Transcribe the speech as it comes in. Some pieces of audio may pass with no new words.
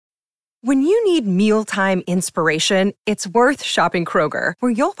When you need mealtime inspiration, it's worth shopping Kroger,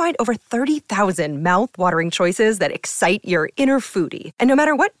 where you'll find over 30,000 mouth-watering choices that excite your inner foodie. And no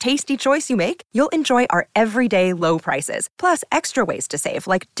matter what tasty choice you make, you'll enjoy our everyday low prices, plus extra ways to save,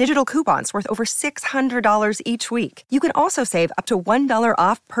 like digital coupons worth over $600 each week. You can also save up to $1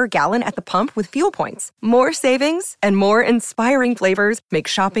 off per gallon at the pump with fuel points. More savings and more inspiring flavors make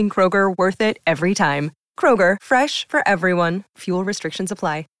shopping Kroger worth it every time. Kroger, fresh for everyone. Fuel restrictions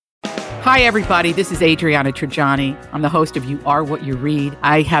apply. Hi, everybody. This is Adriana Trajani. I'm the host of You Are What You Read.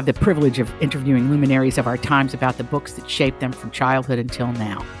 I have the privilege of interviewing luminaries of our times about the books that shaped them from childhood until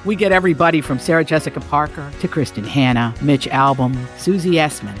now. We get everybody from Sarah Jessica Parker to Kristen Hanna, Mitch Albom, Susie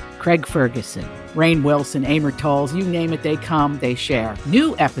Essman, Craig Ferguson, Rainn Wilson, Amor Tolls, you name it, they come, they share.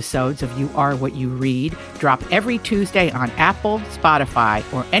 New episodes of You Are What You Read drop every Tuesday on Apple, Spotify,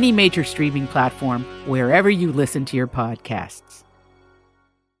 or any major streaming platform wherever you listen to your podcasts.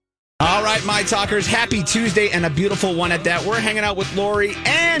 All right, my talkers, happy Tuesday and a beautiful one at that. We're hanging out with Lori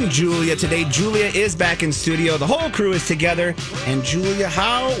and Julia today. Julia is back in studio. The whole crew is together. And Julia,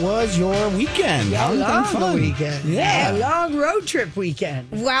 how was your weekend? A long weekend. Yeah. A long road trip weekend.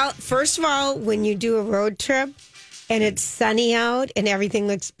 Well, first of all, when you do a road trip and it's sunny out and everything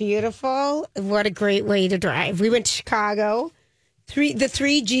looks beautiful, what a great way to drive. We went to Chicago, the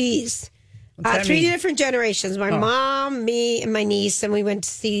three Gs. Three different generations. My mom, me, and my niece. And we went to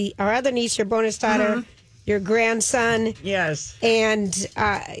see our other niece, your bonus daughter, your grandson. Yes. And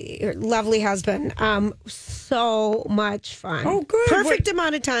your lovely husband. So much fun. Oh, good. Perfect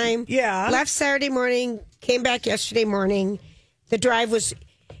amount of time. Yeah. Left Saturday morning, came back yesterday morning. The drive was...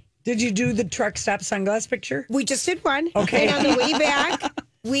 Did you do the truck stop sunglass picture? We just did one. Okay. And on the way back,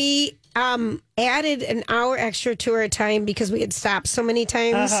 we added an hour extra to our time because we had stopped so many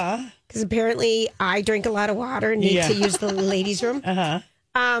times. Because apparently I drink a lot of water and need to use the ladies' room.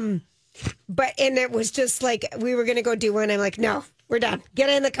 And it was just like we were going to go do one. I'm like, no, we're done. Get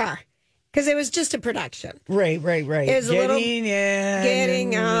in the car. Because it was just a production. Right. It was Getting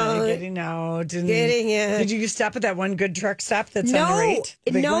getting out. And Getting in. Did you stop at that one good truck stop that's on the right?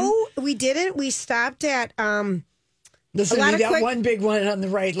 The big one? We didn't. We stopped at... Listen, a lot of that quick- one big one on the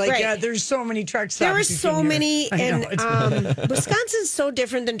right. Like, Right. There's so many truck stops. There were you so can many, hear. I and know. Wisconsin's so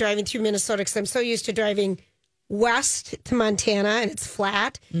different than driving through Minnesota because I'm so used to driving west to Montana and it's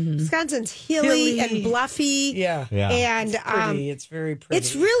flat. Wisconsin's hilly and bluffy. Yeah. And It's very pretty.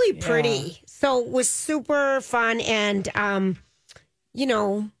 it's really pretty. So it was super fun and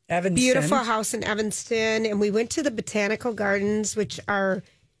Evanston. beautiful house in Evanston. And we went to the botanical gardens, which are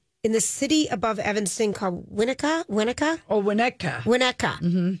in the city above Evanston called Winnetka. Oh,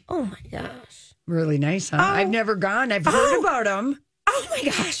 Winnetka. Oh my gosh. Really nice, huh? I've never gone. I've heard about them. Oh my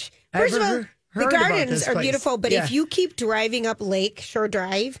gosh. I've First of all, heard the about gardens this are place. beautiful, but Yeah. if you keep driving up Lake Shore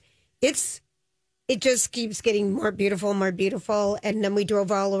Drive, it just keeps getting more beautiful. And then we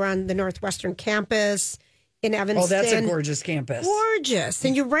drove all around the Northwestern campus in Evanston. Oh, that's a gorgeous campus. Gorgeous.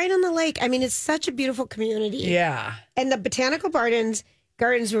 And you're right on the lake. I mean, it's such a beautiful community. Yeah. And the botanical gardens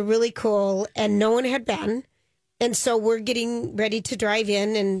were really cool, and no one had been. And so we're getting ready to drive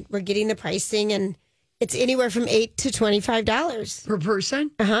in, and we're getting the pricing, and it's anywhere from $8 to $25 Per person?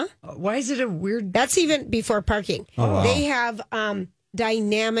 Why is it a weird... That's even before parking. They have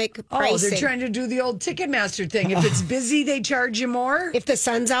dynamic pricing. Oh, they're trying to do the old Ticketmaster thing. If it's busy, they charge you more? If the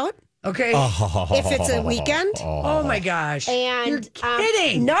sun's out, Okay. if it's a weekend, Oh, my gosh. and You're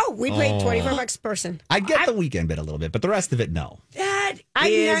kidding. no, we paid $25 a person. I get the weekend bit a little bit, but the rest of it, no. That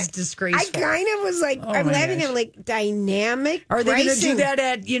I'm is not- disgraceful. I kind of was like, I'm my laughing gosh. at like dynamic. Are they going to pricing. do that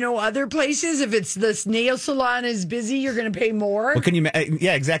at, other places? If it's the nail salon is busy, you're going to pay more? What can you?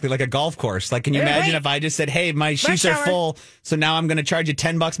 Yeah, exactly. Like a golf course. Like, can you imagine if I just said, "Hey, my sheets are hour. full, so now I'm going to charge you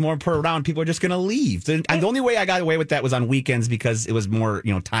 $10 more per round." People are just going to leave. And the only way I got away with that was on weekends because it was more,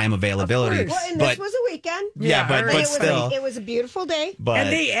 time availability. Well, and But this was a weekend. yeah, but it was still, it was a beautiful day. but And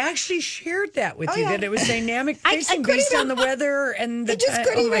they actually shared that with you, yeah. that it was dynamic I pricing couldn't based even- on the weather and the I just time.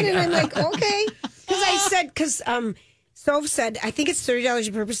 couldn't Oh, my even. And I'm God. like, okay. Because Soph said, I think it's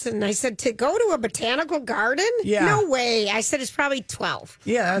 $30 per person. And I said, to go to a botanical garden? Yeah. No way. I said, it's probably $12.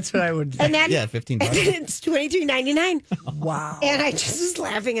 Yeah, that's what I would think. And then, yeah, $15. and then it's $23.99. Wow. And I just was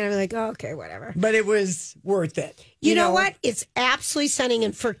laughing and I'm like, oh, okay, whatever. But it was worth it. You know what? It's absolutely stunning.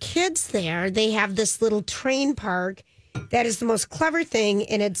 And for kids there, they have this little train park that is the most clever thing.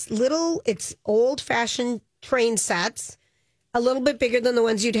 And it's old fashioned train sets, a little bit bigger than the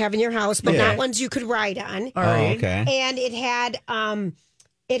ones you'd have in your house, but not ones you could ride on. All right. okay. And it had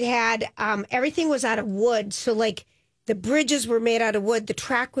everything was out of wood. So like the bridges were made out of wood, the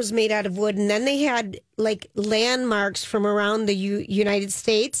track was made out of wood, and then they had like landmarks from around the United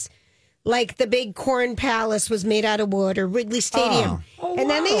States. like the big Corn Palace was made out of wood, or Wrigley Stadium. And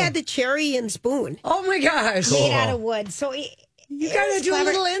then they had the Cherry and Spoon Oh my gosh. made out of wood. So You got to do a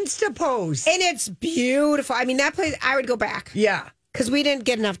little Insta post. and it's beautiful. I mean, that place, I would go back Yeah. because we didn't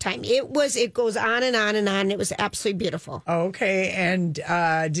get enough time. It goes on and on and on. It was absolutely beautiful. Okay. And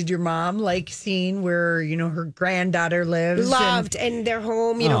did your mom like seeing where, her granddaughter lives? Loved and their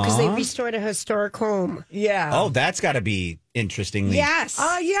home, because they restored a historic home. Yeah. Oh, that's got to be interestingly. Yes.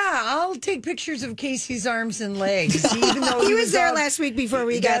 Yeah. I'll take pictures of Casey's arms and legs. Even though he was there up- last week before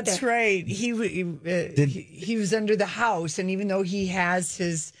we got That's there. right. He was under the house, and even though he has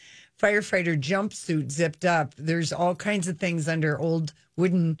his firefighter jumpsuit zipped up, there's all kinds of things under old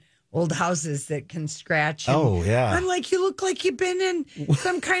houses that can scratch. And Oh, yeah. I'm like, you look like you've been in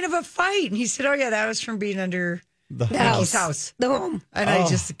some kind of a fight. And he said, oh, yeah, that was from being under Mickey's house. The home. And I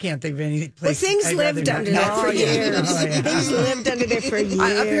just can't think of any place. Well, things I'd lived rather under not- there for Oh, yeah. years. Oh, yeah. Things lived under there for years.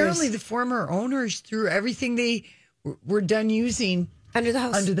 Apparently, the former owners threw everything they were done using under the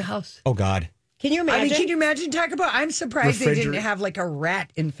house. under the house. Oh, God. Can you imagine? Can you imagine? Talk about, I'm surprised they didn't Refrigerator. have like a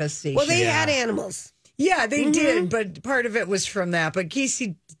rat infestation. well, they had animals. Yeah, they did, but part of it was from that. But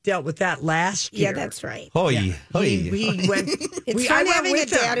Casey dealt with that last year. Yeah, that's right. Hoy. He went. It's I fun went having a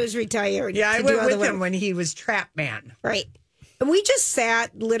with him. dad who's retired. Yeah, I to do went all the with him work. when he was Trap Man. Right. And we just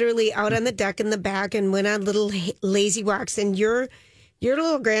sat literally out on the deck in the back and went on little lazy walks. And your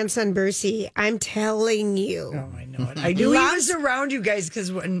little grandson, Bercy, I'm telling you. Oh, I know it. I knew he was around you guys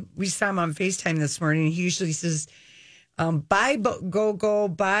because when we saw him on FaceTime this morning, he usually says, bye, go,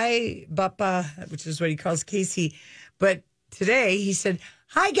 bye, Bappa, which is what he calls Casey. But today he said,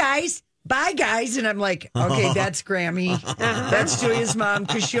 hi, guys. Bye, guys. And I'm like, okay, that's Grammy. That's Julia's mom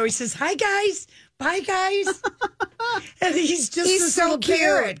because she always says, hi, guys. Bye, guys. And he's just this so little cute.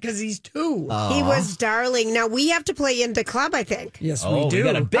 parrot because he's 2. He was darling. Now we have to play in the club, I think. Yes, Oh, we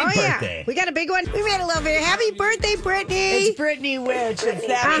got a big birthday. Yeah. We got a big one. We made a little video. Happy birthday, Brittany. It's Brittany Witch. It's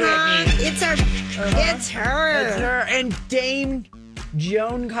that Brittany. It's her. It's her. It's her. And Dame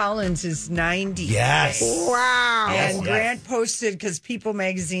Joan Collins is 90. Yes. Wow. And Grant posted because People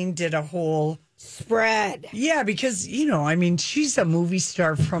Magazine did a whole Spread. Yeah, because she's a movie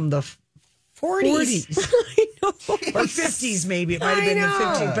star from the 40s. I know. Or 50s, maybe. It might have been the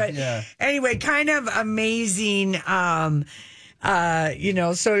 50s. But anyway, kind of amazing.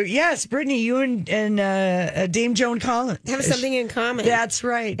 So yes, Brittany, you and Dame Joan Collins Have something in common. That's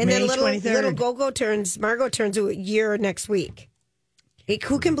right. And May then little 23rd. Margot turns a year next week.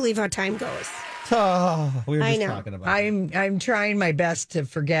 Who can believe how time goes? Oh, we were I just know. talking about I'm trying my best to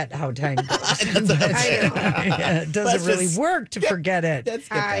forget how time goes. I know. It doesn't really work to forget it. Let's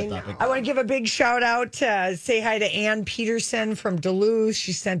get I that know. topic. I want to give a big shout out, say hi to Ann Peterson from Duluth.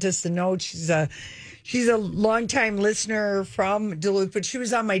 She sent us a note. She's a longtime listener from Duluth, but she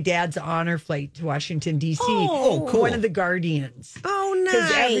was on my dad's honor flight to Washington, D.C. Oh, cool. One of the guardians. Oh, nice.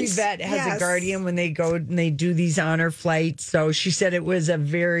 Because every vet has Yes. a guardian when they go and they do these honor flights. So she said it was a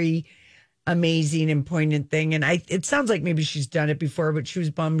very amazing and poignant thing. And it sounds like maybe she's done it before, but she was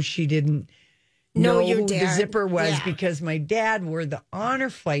bummed she didn't know your who the dad. zipper was Yeah. because my dad wore the honor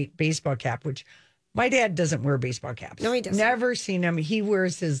flight baseball cap, which my dad doesn't wear baseball caps. No, he doesn't. Never seen him. He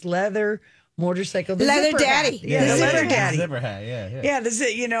wears his leather motorcycle, the Leather zipper daddy. hat. Yeah, the Zipper leather hat. daddy. Zipper hat, yeah.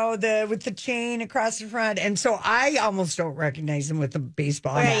 Yeah, with the chain across the front, and so I almost don't recognize him with the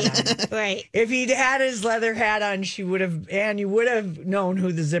baseball hat on. Right. If he'd had his leather hat on, you would have known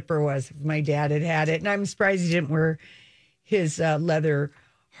who the zipper was if my dad had it. And I'm surprised he didn't wear his leather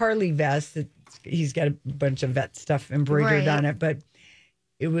Harley vest. He's got a bunch of vet stuff embroidered Right. on it, but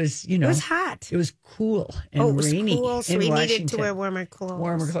it was, It was hot. it was cool and It was rainy cool, so in we Washington. needed to wear warmer clothes.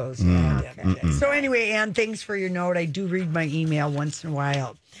 Warmer clothes. Yeah. So anyway, Ann, thanks for your note. I do read my email once in a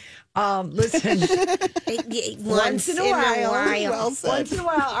while. Listen, once in a while. Well Once in a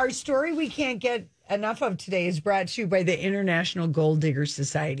while, our story we can't get enough of today is brought to you by the International Gold Digger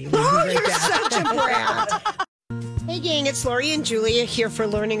Society. We'll be right back. Such a brat. Hey, gang, it's Lori and Julia here for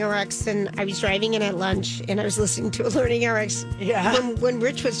Learning RX. And I was driving in at lunch and I was listening to a Learning RX Yeah. when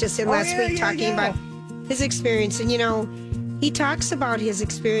Rich was just in last yeah, week yeah, talking yeah. about his experience. And, he talks about his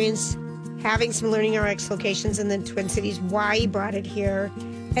experience having some Learning RX locations in the Twin Cities, why he brought it here,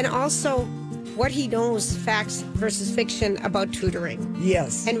 and also what he knows, facts versus fiction, about tutoring.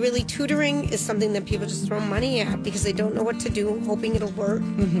 Yes. And really, tutoring is something that people just throw money at because they don't know what to do, hoping it'll work.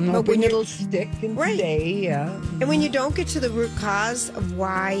 But Hoping when it'll stick and Right. stay. Yeah. and when you don't get to the root cause of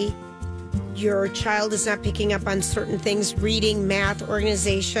why your child is not picking up on certain things, reading, math,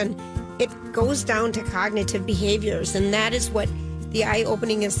 organization, it goes down to cognitive behaviors. And that is what the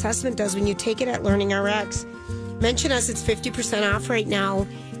eye-opening assessment does when you take it at Learning RX. Mention us, it's 50% off right now.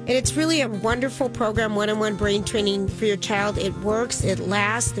 And it's really a wonderful program, one-on-one brain training for your child. It works. It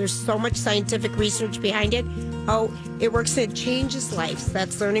lasts. There's so much scientific research behind it. Oh, it works and it changes lives.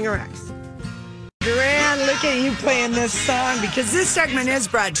 That's Learning RX. Duran, look at you playing this song because this segment is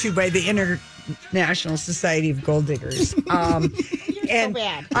brought to you by the International Society of Gold Diggers. And so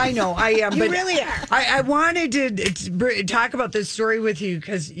bad. I know, I am. You but really are. I wanted to talk about this story with you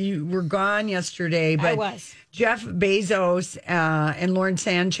because you were gone yesterday. But I was. Jeff Bezos and Lauren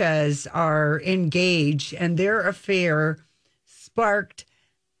Sanchez are engaged, and their affair sparked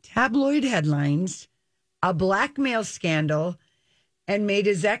tabloid headlines, a blackmail scandal, and made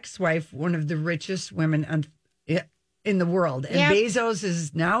his ex-wife one of the richest women in the world. And Yep. Bezos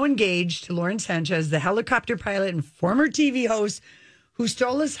is now engaged to Lauren Sanchez, the helicopter pilot and former TV host who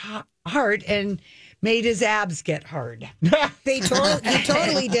stole his heart and made his abs get hard. He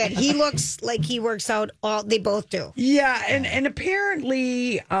totally did. He looks like he works out they both do. Yeah, and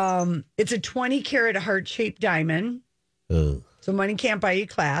apparently it's a 20-carat heart-shaped diamond. Ugh. So money can't buy you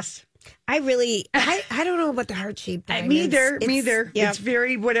class. I don't know about the heart-shaped diamonds. Me either. Yeah. It's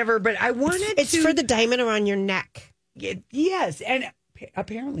very whatever, but I wanted It's for the diamond around your neck. Yes, and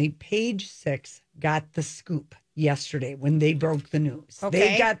apparently Page 6 got the scoop yesterday when they broke the news. Okay.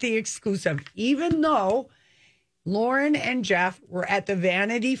 They got the exclusive, even though Lauren and Jeff were at the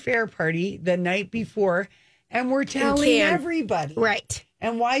Vanity Fair party the night before and were telling everybody. Right.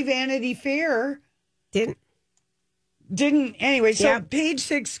 And why Vanity Fair Didn't anyway. So Yep. Page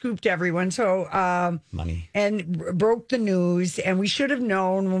 6 scooped everyone. So Money. and broke the news, and we should have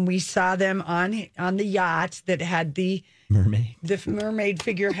known when we saw them on the yacht that had the mermaid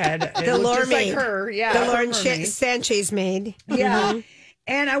figurehead. the Lauren just like her, yeah, the Lauren mermaid. Sanchez maid. Yeah.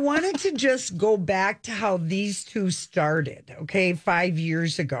 And I wanted to just go back to how these two started, 5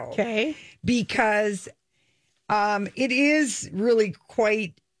 years ago. Okay. Because it is really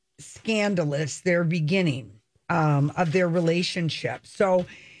quite scandalous, their beginning of their relationship. So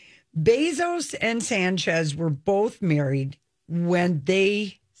Bezos and Sanchez were both married when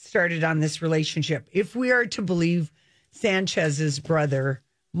they started on this relationship. If we are to believe Sanchez's brother,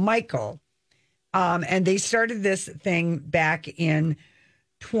 Michael, and they started this thing back in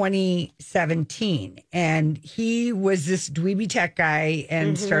 2017. And he was this dweeby tech guy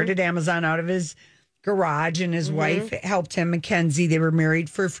and started Amazon out of his garage, and his wife helped him, Mackenzie. They were married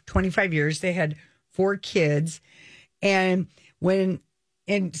for 25 years. They had 4 kids. And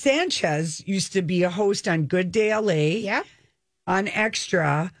Sanchez used to be a host on Good Day LA, Yeah. on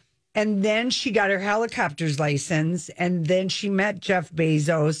Extra. And then she got her helicopter's license. And then she met Jeff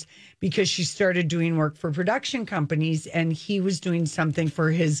Bezos because she started doing work for production companies. And he was doing something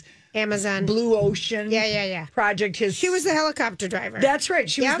for his Amazon Blue Ocean project. She was the helicopter driver. That's right.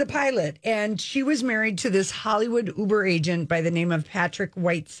 She Yep. was the pilot. And she was married to this Hollywood Uber agent by the name of Patrick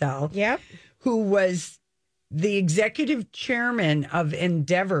Whitesell, Yep. who was the executive chairman of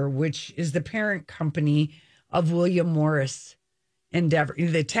Endeavor, which is the parent company of William Morris Endeavor,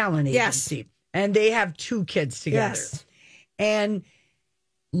 the talent agency. Yes. And they have 2 kids together. Yes. And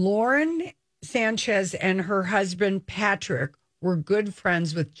Lauren Sanchez and her husband, Patrick, were good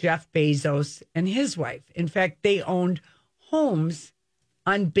friends with Jeff Bezos and his wife. In fact, they owned homes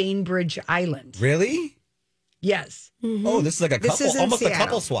on Bainbridge Island. Really? Yes. Oh, this is like a This couple, is in almost a Seattle.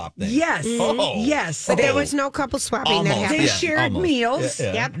 couple swap thing. Yes. Oh. Yes. Oh. There was no couple swapping that Almost. happened. They Yeah, shared almost. meals. Yeah,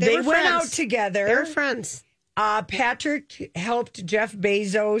 yeah. Yep, They were went friends. out together. They were friends. Patrick helped Jeff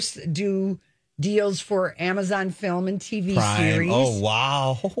Bezos do deals for Amazon Film and TV Prime. series. Oh,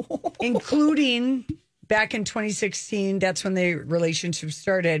 wow. Including back in 2016, that's when the relationship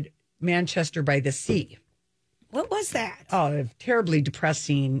started, Manchester by the Sea. What was that? Oh, a terribly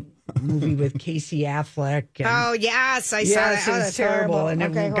depressing movie with Casey Affleck. And, Oh, yes. I saw yes, that. it Oh, was that's terrible. horrible. And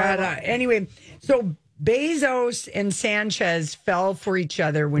Okay, it got, horrible. anyway, so Bezos and Sanchez fell for each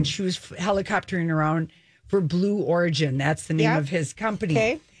other when she was helicoptering around for Blue Origin. That's the name Yep. of his company.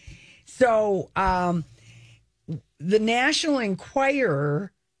 Okay. So the National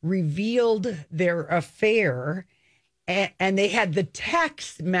Enquirer revealed their affair, and they had the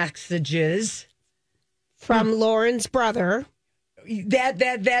text messages. From Lauren's brother.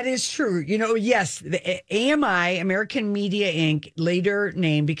 That is true. You know, yes, the AMI, American Media Inc., later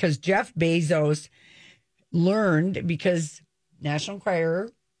named because Jeff Bezos learned, because National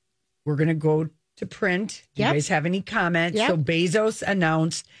Enquirer, we're going to go to print. Do Yep. you guys have any comments? Yep. So Bezos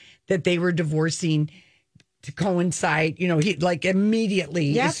announced that they were divorcing to coincide, you know, he like immediately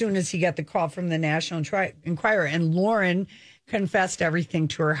Yep. as soon as he got the call from the National Enquirer, and Lauren confessed everything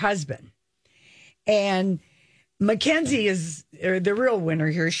to her husband. And Mackenzie is the real winner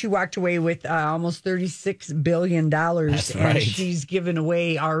here. She walked away with almost $36 billion. That's and right. she's given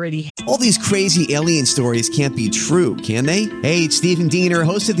away already. All these crazy alien stories can't be true, can they? Hey, it's Stephen Diener,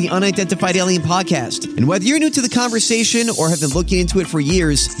 host of the Unidentified Alien Podcast. And whether you're new to the conversation or have been looking into it for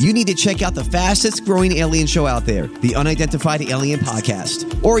years, you need to check out the fastest growing alien show out there, the Unidentified Alien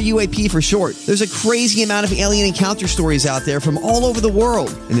Podcast, or UAP for short. There's a crazy amount of alien encounter stories out there from all over the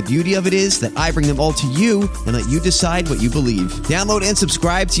world. And the beauty of it is that I bring them all to you and let you decide what you believe. Download and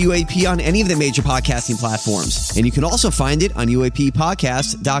subscribe to UAP on any of the major podcasting platforms. And you can also find it on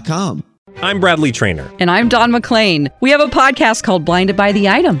UAPpodcast.com. I'm Bradley Trainer. And I'm Don McClain. We have a podcast called Blinded by the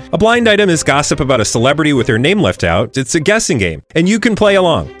Item. A blind item is gossip about a celebrity with their name left out. It's a guessing game, and you can play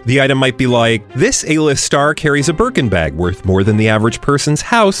along. The item might be like, this A-list star carries a Birkin bag worth more than the average person's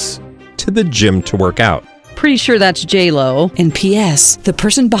house to the gym to work out. Pretty sure that's J-Lo. And P.S. the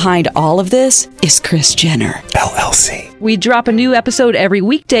person behind all of this is Kris Jenner, LLC. We drop a new episode every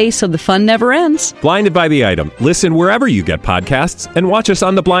weekday so the fun never ends. Blinded by the Item. Listen wherever you get podcasts and watch us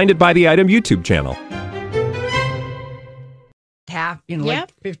on the Blinded by the Item YouTube channel.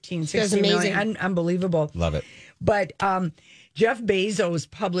 Like 15, 16 million. Unbelievable. Love it. But Jeff Bezos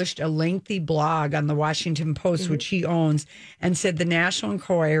published a lengthy blog on the Washington Post, which he owns, and said the National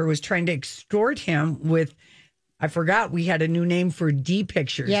Enquirer was trying to extort him with, I forgot we had a new name for D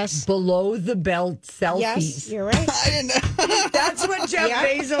pictures. Yes. Below the belt selfies. Yes, you're right. That's what Jeff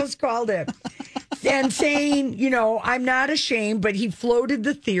Bezos called it. And saying, I'm not ashamed, but he floated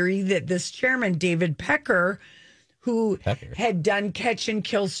the theory that this chairman, David Pecker, who had done catch and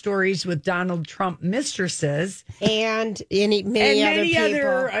kill stories with Donald Trump mistresses and many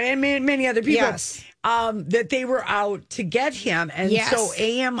other people, yes. That they were out to get him. And so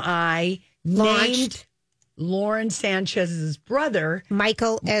AMI named Lauren Sanchez's brother,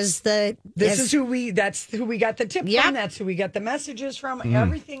 Michael, as the. That's who we got the tip from. That's who we got the messages from.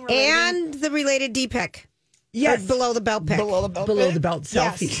 Everything related. And the related D-pic. Yes. Below the belt pic. Below the belt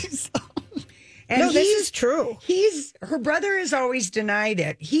selfies. Yes. And this is true. Her brother has always denied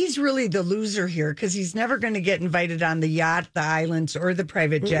it. He's really the loser here because he's never going to get invited on the yacht, the islands, or the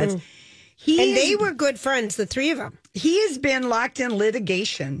private jets. And they were good friends, the three of them. He has been locked in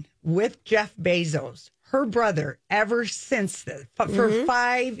litigation with Jeff Bezos, her brother, ever since for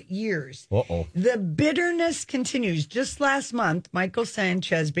 5 years. Uh-oh. The bitterness continues. Just last month, Michael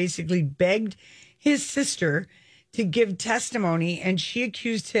Sanchez basically begged his sister to give testimony, and she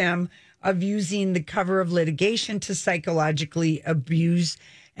accused him of using the cover of litigation to psychologically abuse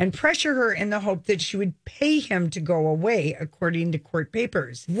and pressure her in the hope that she would pay him to go away, according to court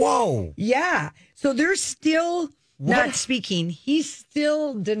papers. Whoa. Yeah. So they're still not speaking. He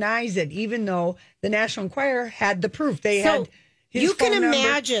still denies it, even though the National Enquirer had the proof. They had his you can phone number.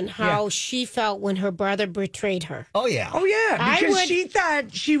 imagine how she felt when her brother betrayed her. Oh, yeah. Oh, yeah. Because she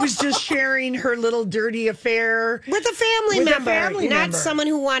thought she was just sharing her little dirty affair with a family member, not someone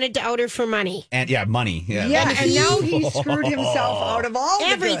who wanted to out her for money. And money. Yeah. Yeah, and now he screwed himself out of all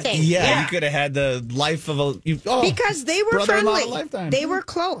everything. Yeah, you could have had the life of because they were friendly. They were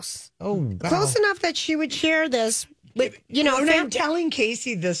close. Oh, wow. Close enough that she would share this. But, I'm telling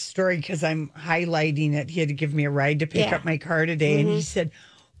Casey this story because I'm highlighting it. He had to give me a ride to pick up my car today, and he said,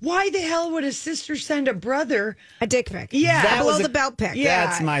 "Why the hell would a sister send a brother a dick pic? Yeah, below the belt pic. Yeah,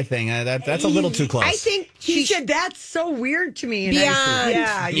 that's my thing. That's a little too close. I think he said that's so weird to me. And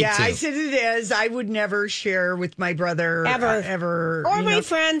I said, I said it is. I would never share with my brother ever, or my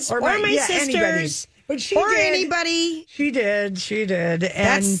friends, or my sisters. Anybody. But she or did. Anybody. She did.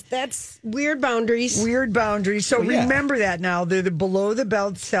 And that's weird boundaries. So remember that now. They're the below the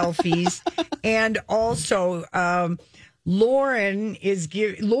belt selfies. And also Lauren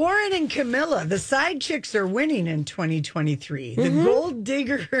and Camilla, the side chicks are winning in 2023. The gold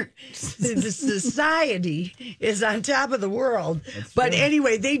digger the society is on top of the world. But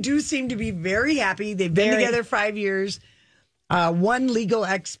anyway, they do seem to be very happy. They've been together 5 years. One legal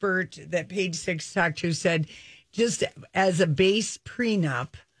expert that Page Six talked to said, just as a base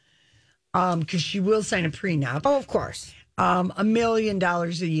prenup, because she will sign a prenup. Oh, of course. $1 million a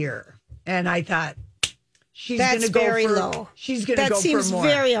year. And I thought, she's going to go very for low. She's going to go for more. That seems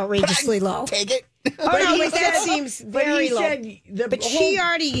very outrageously low. Take it. That seems very low. But she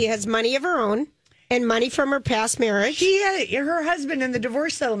already has money of her own. And money from her past marriage. Her husband in the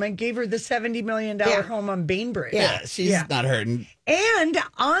divorce settlement gave her the $70 million home on Bainbridge. Yeah, she's not hurting. And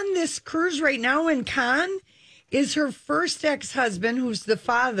on this cruise right now in Cannes is her first ex-husband, who's the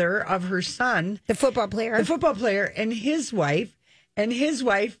father of her son. The football player. And his wife. And his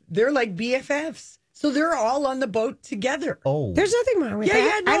wife, they're like BFFs. So they're all on the boat together. Oh, There's nothing wrong with that.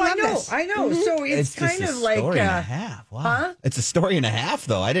 Yeah, no, I love this. I know. So it's just kind a of like story and a half. Wow. Huh? It's a story and a half,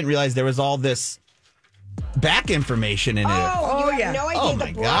 though. I didn't realize there was all this back information in it. Oh, you have no idea. Oh,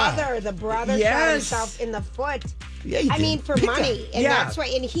 my God. The brother shot Yes. himself in the foot. Yeah, you I did. mean, for money. And that's why.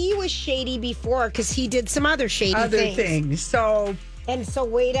 And he was shady before because he did some other shady things. So And so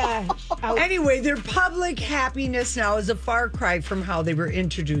way to... anyway, their public happiness now is a far cry from how they were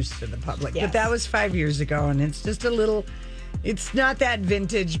introduced to the public. Yes. But that was 5 years ago, and it's just a little... It's not that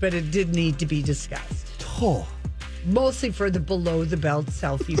vintage, but it did need to be discussed. Oh. Mostly for the below-the-belt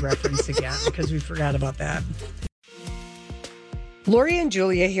selfie reference again, because we forgot about that. Lori and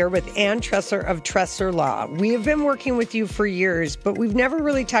Julia here with Ann Tresser of Tresser Law. We have been working with you for years, but we've never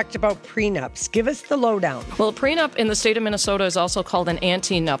really talked about prenups. Give us the lowdown. Well, a prenup in the state of Minnesota is also called an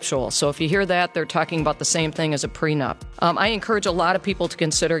antenuptial. So if you hear that, they're talking about the same thing as a prenup. I encourage a lot of people to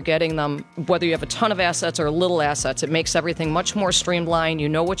consider getting them, whether you have a ton of assets or little assets. It makes everything much more streamlined. You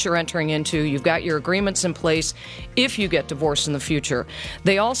know what you're entering into. You've got your agreements in place if you get divorced in the future.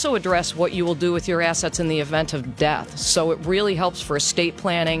 They also address what you will do with your assets in the event of death. So it really helps for estate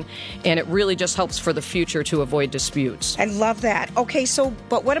planning, and it really just helps for the future to avoid disputes. I love that. Okay, so,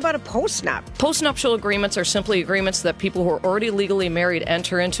 but what about a postnup? Postnuptial agreements are simply agreements that people who are already legally married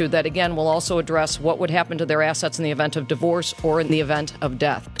enter into that, again, will also address what would happen to their assets in the event of divorce or in the event of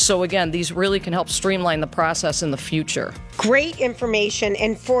death. So, again, these really can help streamline the process in the future. Great information.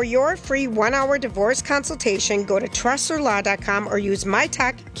 And for your free 1-hour divorce consultation, go to TresserLaw.com or use my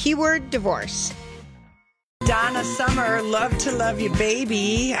talk keyword divorce. Donna Summer, Love to Love You,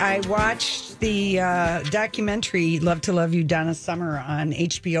 Baby. I watched the documentary Love to Love You, Donna Summer on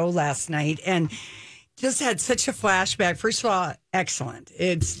HBO last night and just had such a flashback. First of all, excellent.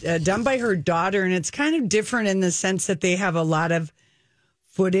 It's done by her daughter, and it's kind of different in the sense that they have a lot of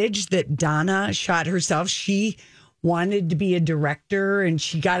footage that Donna shot herself. She wanted to be a director, and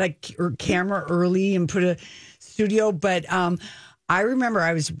she got her camera early and put a studio. But I remember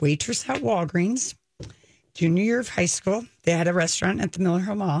I was waitress at Walgreens. Junior year of high school, they had a restaurant at the Miller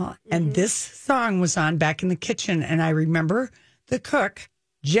Hill Mall, and this song was on back in the kitchen. And I remember the cook,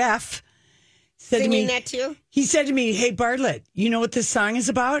 Jeff, said Singing to me, that too? He said to me, "Hey, Bartlett, you know what this song is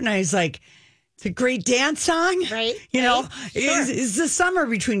about?" And I was like, "It's a great dance song, right? You know, Sure. It's the summer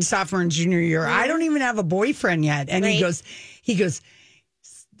between sophomore and junior year. I don't even have a boyfriend yet." And he goes, she's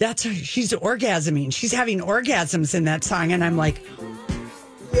orgasming. She's having orgasms in that song, and I'm like,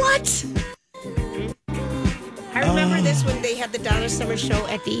 what? I remember this when they had the Donna Summer show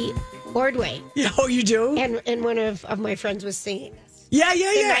at the Ordway. Oh, you do? And one of my friends was singing this. Yeah.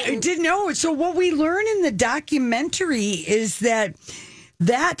 I didn't know. So what we learn in the documentary is that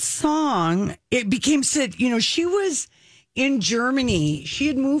song, it became said, she was in Germany. She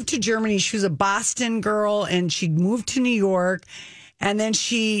had moved to Germany. She was a Boston girl, and she'd moved to New York. And then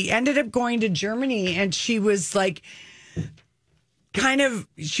she ended up going to Germany, and she was like,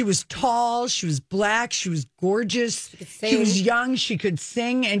 she was tall, she was black, she was gorgeous, she was young, she could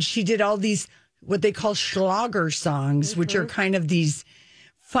sing, and she did all these, what they call Schlager songs, which are kind of these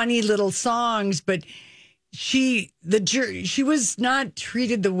funny little songs, but she was not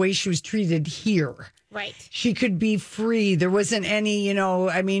treated the way she was treated here. Right. She could be free. There wasn't any, we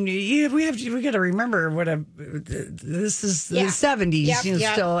got to remember this is the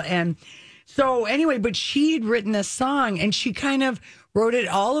 70s, still. And so anyway, but she'd written a song, and she kind of wrote it,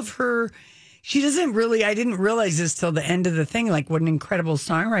 all of her, I didn't realize this till the end of the thing, like what an incredible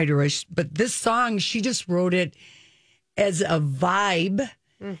songwriter was. But this song, she just wrote it as a vibe,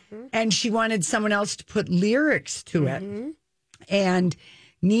 and she wanted someone else to put lyrics to it. And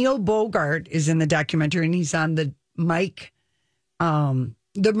Neil Bogart is in the documentary, and he's on the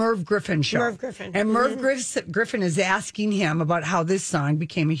Merv Griffin show. Merv Griffin. And Merv Griffin is asking him about how this song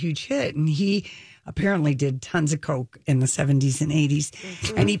became a huge hit. And he apparently did tons of coke in the 70s and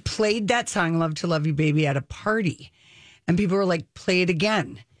 80s. And he played that song, Love to Love You, Baby, at a party. And people were like, play it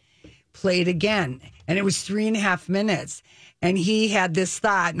again. Play it again. And it was 3.5 minutes. And he had this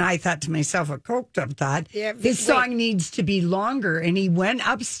thought, and I thought to myself, a coked up thought, this song needs to be longer. And he went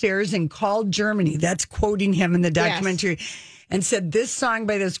upstairs and called Germany. That's quoting him in the documentary. Yes. And said, this song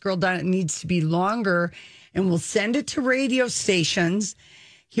by this girl needs to be longer, and we'll send it to radio stations.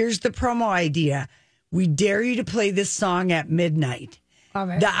 Here's the promo idea. We dare you to play this song at midnight.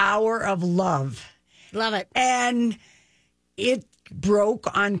 The Hour of Love. Love it. And it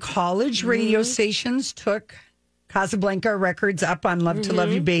broke on college radio stations, took Casablanca Records up on Love to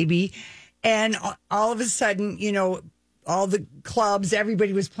Love You, Baby. And all of a sudden, all the clubs,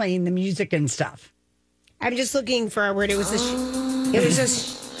 everybody was playing the music and stuff. I'm just looking for a word. It was a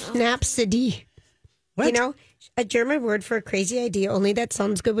Snapsody. You know, a German word for a crazy idea, only that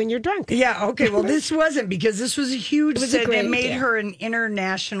sounds good when you're drunk. Yeah, okay. Well, this wasn't, because this was a huge hit. It made idea. her an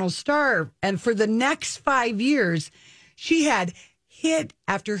international star. And for the next 5 years, she had hit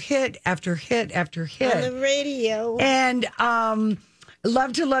after hit after hit after hit. On the radio. And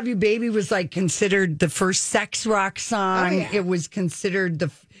Love to Love You Baby was like considered the first sex rock song. Oh, yeah. It was considered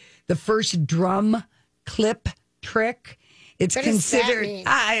the first drum clip trick. It's what does that considered. mean?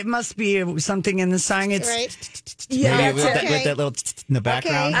 It must be something in the song. It's right. yeah, Maybe with, that's it. with that little in the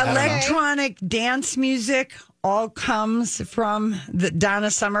background. Okay. I don't know. Electronic dance music all comes from the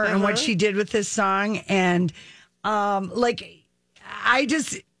Donna Summer and what she did with this song. And I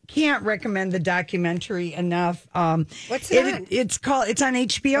just can't recommend the documentary enough. What's it on? It's on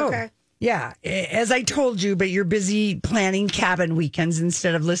HBO. Okay. Yeah, as I told you, but you're busy planning cabin weekends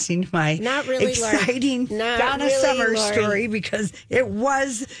instead of listening to my Not really, exciting Lori. Not Donna really, Summer Lori. story, because it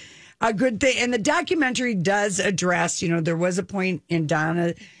was a good thing. And the documentary does address, there was a point in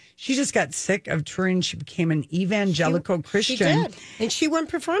Donna, she just got sick of touring. She became an evangelical Christian. She did. And she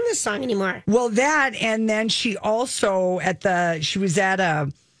wouldn't perform this song anymore. Well, that, and then she also she was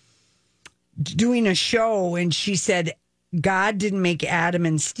doing a show, and she said, God didn't make Adam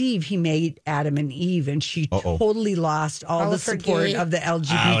and Steve, he made Adam and Eve. And she totally lost all the of her support gay. of the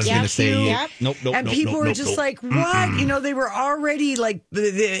LGBTQ. I was going to say, Yep. nope. And people were just like, what? They were already like,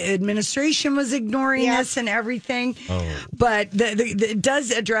 the administration was ignoring this and everything. But it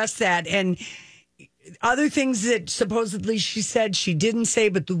does address that. And other things that supposedly she said she didn't say,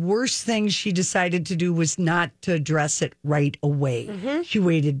 but the worst thing she decided to do was not to address it right away. She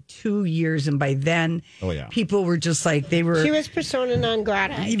waited 2 years, and by then, people were just like, She was persona non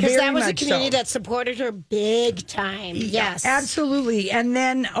grata, because that was a community that supported her big time. Yes, absolutely. And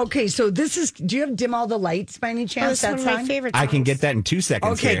then, okay, so this is. Do you have "Dim All the Lights" by any chance? That's one of my favorite songs. I can get that in 2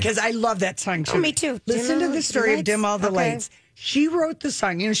 seconds. Okay, here. because I love that song too. Oh, me too. Listen to the story of "Dim All the Okay. Lights." She wrote the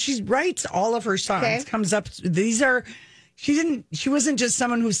song. She writes all of her songs. Okay. Comes up. She wasn't just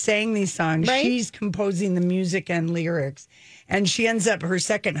someone who sang these songs. Right. She's composing the music and lyrics. And she ends up, her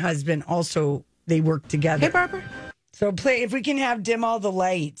second husband also, they work together. Hey, Barbara. So if we can have "Dim All the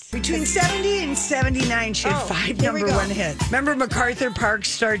Lights." Between 70 and 79, she had 5 here we number go. one hits. Remember, MacArthur Park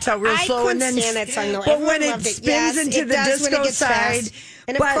starts out real slow, couldn't and then stand that song, though. but Everyone when it loved it. spins Yes, into it the does when it disco gets side. fast.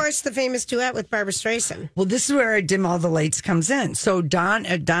 And of course, the famous duet with Barbara Streisand. Well, this is where "Dim All the Lights" comes in. So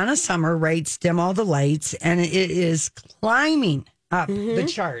Donna Summer writes "Dim All the Lights," and it is climbing up the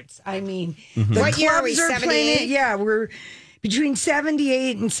charts. I mean, the What year are we, clubs playing 78? it. Yeah, we're between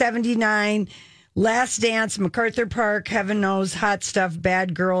 78 and 79. Last Dance, MacArthur Park, Heaven Knows, Hot Stuff,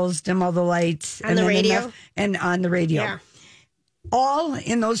 Bad Girls, "Dim All the Lights." On the then radio? and on the radio. Yeah. All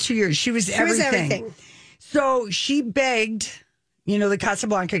in those 2 years. She was everything. So she begged, the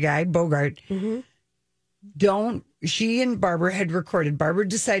Casablanca guy, Bogart, she and Barbara had recorded. Barbara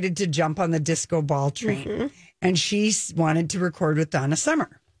decided to jump on the disco ball train, and she wanted to record with Donna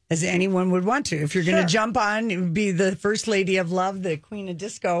Summer, as anyone would want to. If you're going to jump on, it would be the first lady of love, the queen of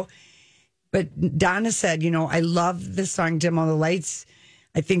disco. But Donna said, I love this song, "Dim All the Lights."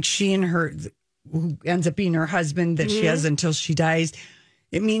 I think she and her, who ends up being her husband that she has until she dies,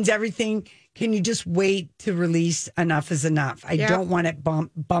 it means everything. Can you just wait to release Enough Is Enough? I don't want it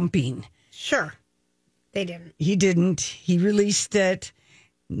bumping. Sure. They didn't. He didn't. He released it.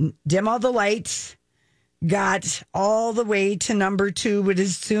 "Dim All the Lights" got all the way to number 2, but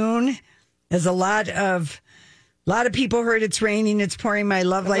as soon as a lot of people heard "It's Raining, It's Pouring, My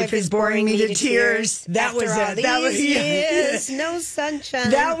Love Life is Boring Me to Tears." That was it. That was no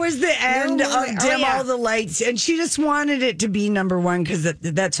sunshine. That was the end of "Dim All the Lights," and she just wanted it to be number 1 because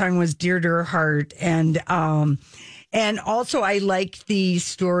that song was dear to her heart. And also I liked the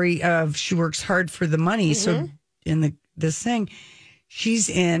story of she works hard for the money. So in this thing, she's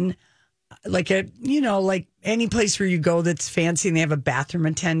in like like any place where you go that's fancy and they have a bathroom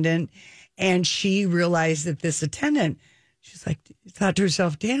attendant. And she realized that this attendant, she's like, thought to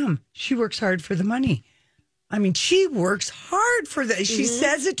herself, damn, she works hard for the money. I mean, she works hard for the, she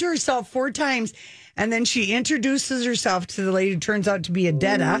says it to herself 4 times. And then she introduces herself to the lady who turns out to be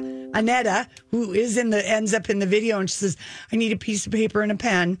Annetta, who ends up in the video. And she says, I need a piece of paper and a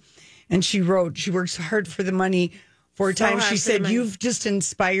pen. And she wrote, she works hard for the money 4 times. She said, you've just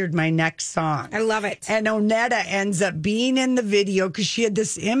inspired my next song. I love it. And Onetta ends up being in the video because she had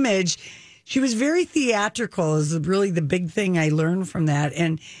this image. She was very theatrical is really the big thing I learned from that.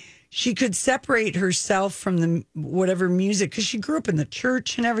 And she could separate herself from the whatever music because she grew up in the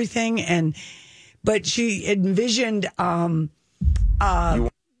church and everything. But she envisioned like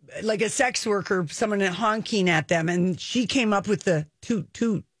a sex worker, someone honking at them. And she came up with the toot,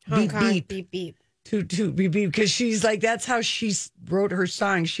 toot, beep, beep. Beep, beep. because she's like, that's how she wrote her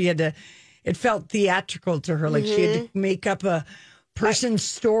song. She had to, it felt theatrical to her. Like she had to make up a person's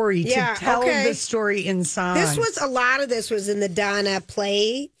story to tell the story in song. A lot of this was in the Donna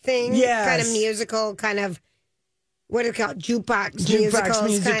play thing. Yes. Kind of musical, kind of, what do you call it? Jukebox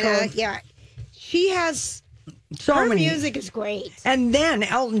musicals. Kind of, yeah. She has, her many. music is great. And then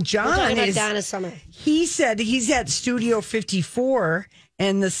Elton John is Donna Summer. He said he's at Studio 54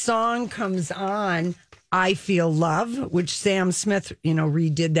 and the song comes on, I Feel Love, which Sam Smith,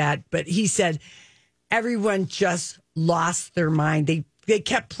 redid that. But he said everyone just lost their mind. They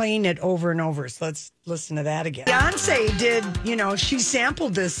kept playing it over and over. So let's listen to that again. Beyonce did, she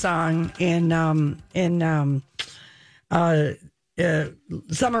sampled this song in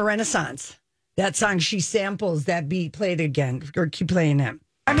Summer Renaissance. That song, she samples that beat, played again, or keep playing it.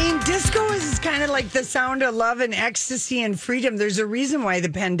 I mean, disco is kind of like the sound of love and ecstasy and freedom. There's a reason why the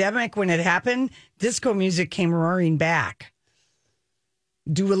pandemic, when it happened, disco music came roaring back.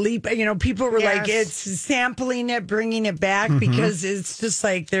 Dua Lipa, people were like, it's sampling it, bringing it back, because it's just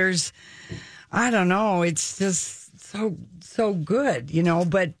like I don't know, it's just so good,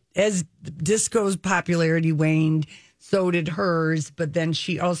 But as disco's popularity waned, so did hers, but then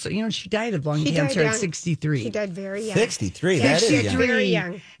she also, she died of lung cancer at 63. She died very young. 63, that is young. Very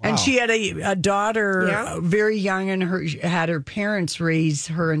young. Wow. And she had a daughter very young, and had her parents raise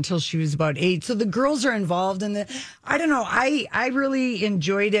her until she was about 8. So the girls are involved in I don't know. I really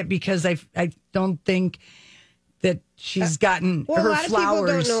enjoyed it because I don't think that she's gotten her flowers. A lot of people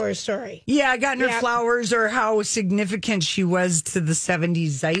don't know her story. Yeah, gotten her flowers or how significant she was to the 70s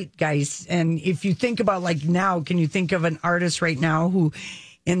zeitgeist. And if you think about now, can you think of an artist right now who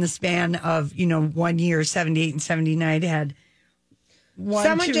in the span of, 1 year, 78 and 79 had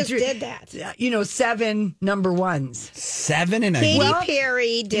Someone just did that. 7 number ones. 7 in a Katy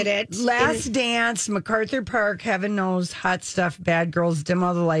Perry did it. Last Dance, MacArthur Park, Heaven Knows, Hot Stuff, Bad Girls, Dim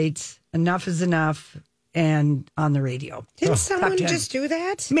All the Lights, Enough is Enough, and On the Radio. Didn't someone just do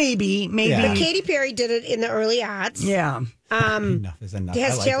that? Maybe. Yeah. But Katy Perry did it in the early aughts. Yeah. Enough is enough.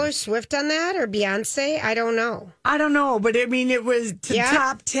 Has Taylor Swift done that or Beyonce? I don't know. But I mean, it was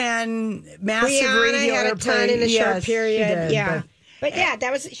top 10 massive Rihanna radio had a ton in a short period. Did, But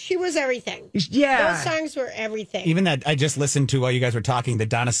she was everything. Yeah. Those songs were everything. Even that, I just listened to while you guys were talking, the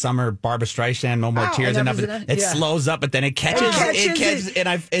Donna Summer, Barbra Streisand, No More Tears. It slows up, but then it catches.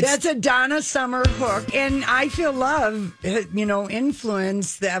 That's a Donna Summer hook. And I Feel Love,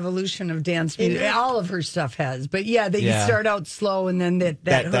 influenced the evolution of dance music. All of her stuff has. But you start out slow and then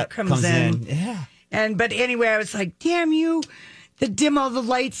that hook comes in. Yeah. But anyway, I was like, damn you. The Dim All the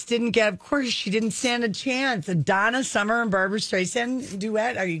Lights didn't get, of course, she didn't stand a chance. A Donna Summer and Barbra Streisand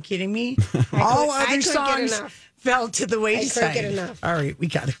duet? Are you kidding me? All other songs fell to the wayside. I couldn't get enough. All right, we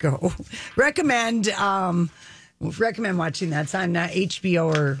got to go. Recommend watching that. It's on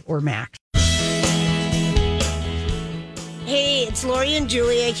HBO or Max. Hey, it's Lori and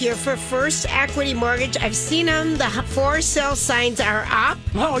Julia here for First Equity Mortgage. I've seen them. The for sale signs are up.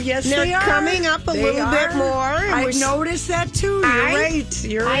 Oh, yes, They're coming up a little bit more. I've noticed that, too.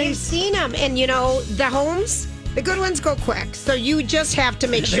 You're right. I've seen them. And, the homes, the good ones go quick. So you just have to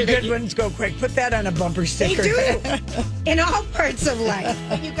make sure that the good ones go quick. Put that on a bumper sticker. They do. In all parts of life.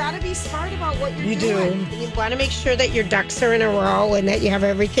 But you got to be smart about what you're doing. You want to make sure that your ducks are in a row and that you have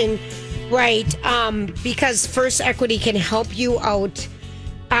everything right, because First Equity can help you out,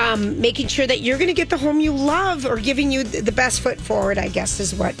 making sure that you're going to get the home you love or giving you the best foot forward, I guess,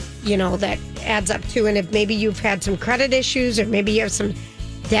 is what, that adds up to. And if maybe you've had some credit issues or maybe you have some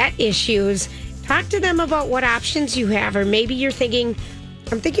debt issues, talk to them about what options you have. Or maybe you're thinking,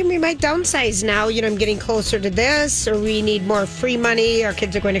 I'm thinking we might downsize now. I'm getting closer to this, or we need more free money. Our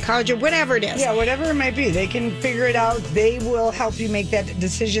kids are going to college, or whatever it is. Yeah, whatever it might be. They can figure it out. They will help you make that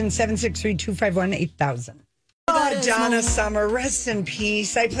decision. 763-251-8000. Oh, Donna Summer, rest in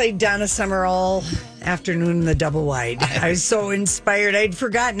peace. I played Donna Summer all afternoon in the double wide. I was so inspired. I'd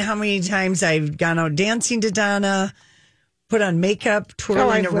forgotten how many times I've gone out dancing to Donna, put on makeup,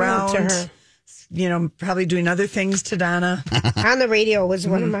 twirling around. To her. Probably doing other things to Donna. On the Radio was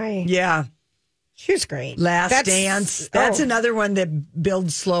one of my... Yeah. She was great. Last Dance. That's another one that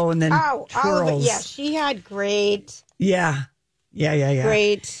builds slow and then twirls. Yeah, she had great... Yeah.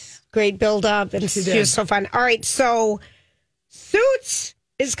 Great build up. And she was so fun. All right, so Suits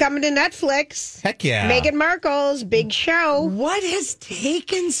is coming to Netflix. Heck yeah. Meghan Markle's big show. What has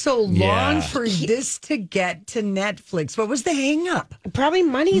taken so long for this to get to Netflix? What was the hang up? Probably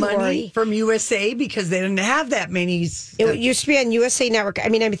money, Lori. From USA, because they didn't have that many. It used to be on USA Network. I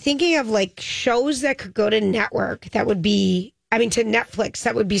mean, I'm thinking of shows that could go to network that would be, to Netflix,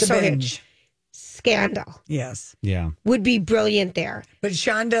 that would be so binge. Scandal. Yes. Yeah. Would be brilliant there. But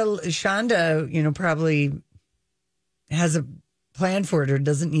Shonda, probably has a plan for it or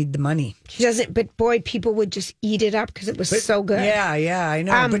doesn't need the money. She doesn't, but boy, people would just eat it up because it was so good. Yeah, I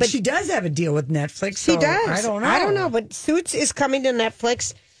know. But she does have a deal with Netflix. She does. I don't know. But Suits is coming to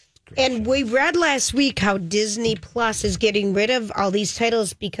Netflix. And we read last week how Disney Plus is getting rid of all these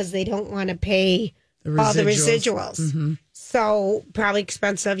titles because they don't want to pay all the residuals. Mm-hmm. So probably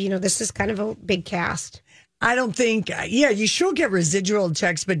expensive. This is kind of a big cast. I don't think, you should get residual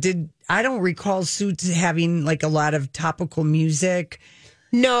checks, but I don't recall Suits having like a lot of topical music.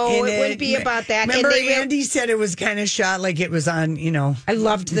 No, it wouldn't be about that. Remember, Andy said it was kind of shot like it was on, I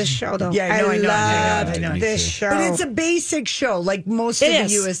loved this show, though. Yeah, I loved this show. But it's a basic show, like most of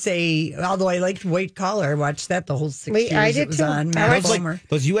the USA, although I liked White Collar. I watched that the whole 6 years I did it was too. on.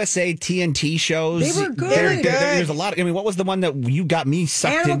 Those USA TNT shows. They were good. There's a lot. What was the one that you got me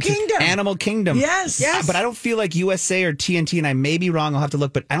sucked into? Animal Kingdom. Yes. But I don't feel like USA or TNT, and I may be wrong, I'll have to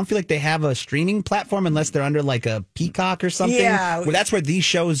look, but I don't feel like they have a streaming platform unless they're under like a Peacock or something. Yeah. Well, that's where those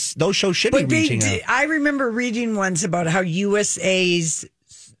shows should be reaching out. I remember reading once about how their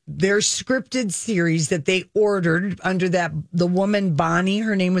scripted series that they ordered under the woman Bonnie,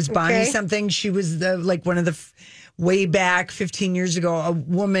 her name was Bonnie something. She was one of the way back 15 years ago, a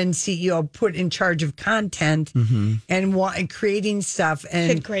woman CEO put in charge of content and creating stuff. And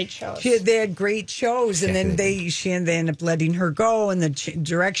she had great shows. They had great shows, and then they ended up letting her go, and the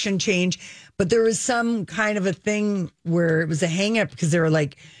direction changed. But there was some kind of a thing where it was a hang up because they were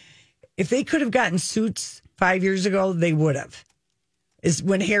like, if they could have gotten Suits 5 years ago, they would have. Is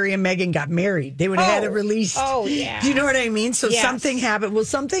when Harry and Meghan got married. They would have had it released. Oh, yeah. Do you know what I mean? So something happened. Well,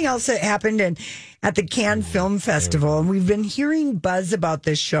 something else that happened at the Cannes Film Festival, and we've been hearing buzz about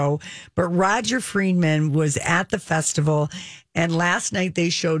this show, but Roger Friedman was at the festival, and last night they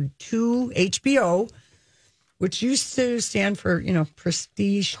showed 2 HBO, which used to stand for,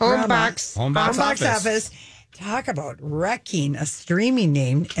 prestige Home drama. box office. Talk about wrecking a streaming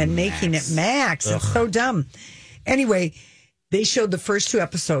name and making it Max. It's so dumb. Anyway, they showed the first 2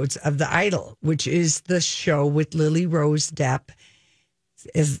 episodes of The Idol, which is the show with Lily Rose Depp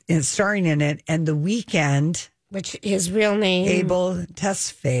is starring in it, and The Weeknd, which his real name Abel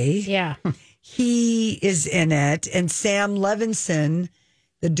Tesfaye. Yeah, he is in it, and Sam Levinson,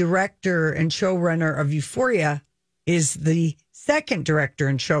 the director and showrunner of Euphoria, is the second director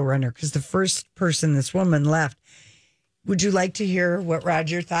and showrunner because the first person, this woman, left. Would you like to hear what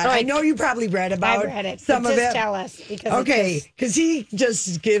Roger thought? I know you probably read about some of it. Just tell us. Because he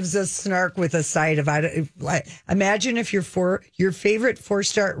just gives a snark with a side of it. Imagine if your favorite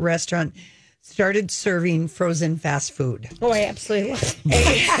 4-star restaurant started serving frozen fast food. Oh, I absolutely love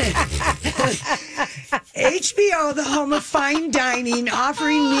HBO, the home of fine dining,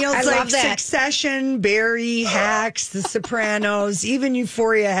 offering meals like Succession, Barry, Hacks, The Sopranos. Even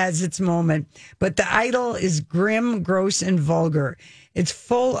Euphoria has its moment. But The Idol is grim, gross, and vulgar. It's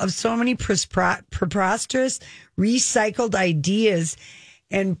full of so many preposterous, recycled ideas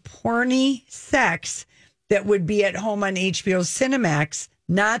and porny sex that would be at home on HBO Cinemax,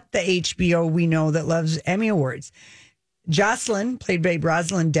 not the HBO we know that loves Emmy Awards. Jocelyn, played by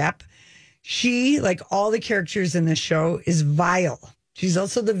Rosalind Depp, she, like all the characters in this show, is vile. She's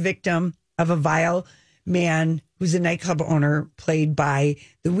also the victim of a vile man who's a nightclub owner, played by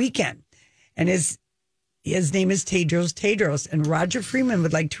The Weeknd. And his name is Tedros. And Roger Freeman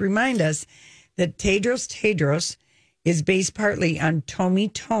would like to remind us that Tedros is based partly on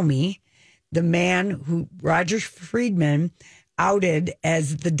Tommy, the man who Roger Friedman outed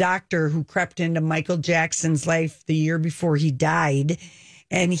as the doctor who crept into Michael Jackson's life the year before he died.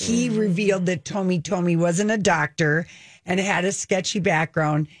 And he revealed that Tommy wasn't a doctor and had a sketchy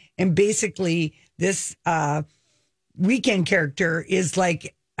background. And basically, this Weeknd character is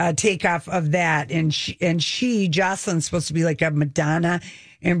like a takeoff of that. And she, Jocelyn's supposed to be like a Madonna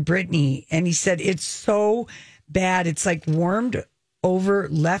and Britney. And he said, it's so bad. It's like warmed over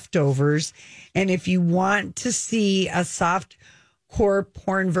leftovers. And if you want to see a soft core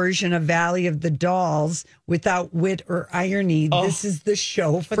porn version of Valley of the Dolls without wit or irony, this is the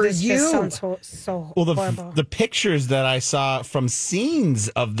show for you. This sounds so horrible. The pictures that I saw from scenes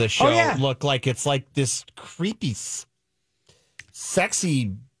of the show look like it's like this creepy,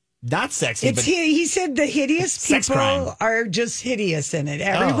 sexy, not sexy. But he said the hideous people are just hideous in it.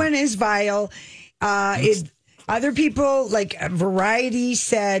 Everyone is vile. Other people, like Variety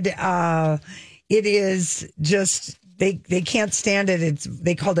said, it is just they can't stand it.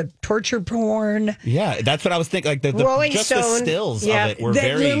 They called it torture porn. Yeah, that's what I was thinking. Like the Rolling just Stone. the stills of it were That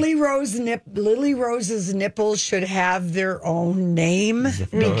very. Lily Rose's nipples should have their own name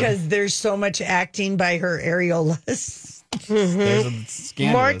because there's so much acting by her areolas. There's a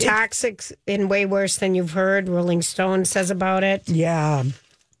scandal. More toxic and way worse than you've heard. Rolling Stone says about it. Yeah.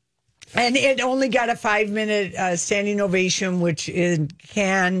 And it only got a 5-minute standing ovation, which in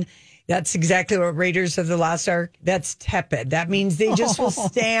Cannes, that's exactly what Raiders of the Lost Ark, that's tepid. That means they just will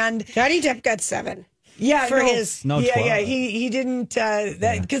stand. Johnny Depp got 7. Yeah, for his. No, 12. Yeah, he didn't,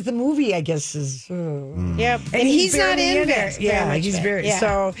 because the movie, I guess, is. Yep. And he's not barely in there. Yeah, he's very. Yeah.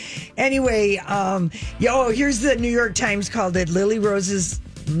 So, anyway, here's the New York Times called it Lily Rose's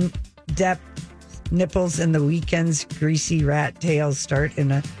Depp nipples and the Weekend's greasy rat tails star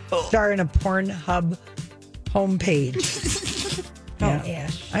in a Pornhub homepage.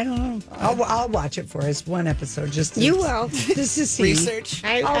 Ash. I don't know. I'll watch it for us, one episode. Just to, You will. just to see. Research.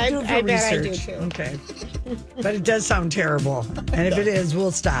 I do bet I do research. too. Okay, but it does sound terrible, and if it is,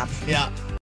 we'll stop. Yeah.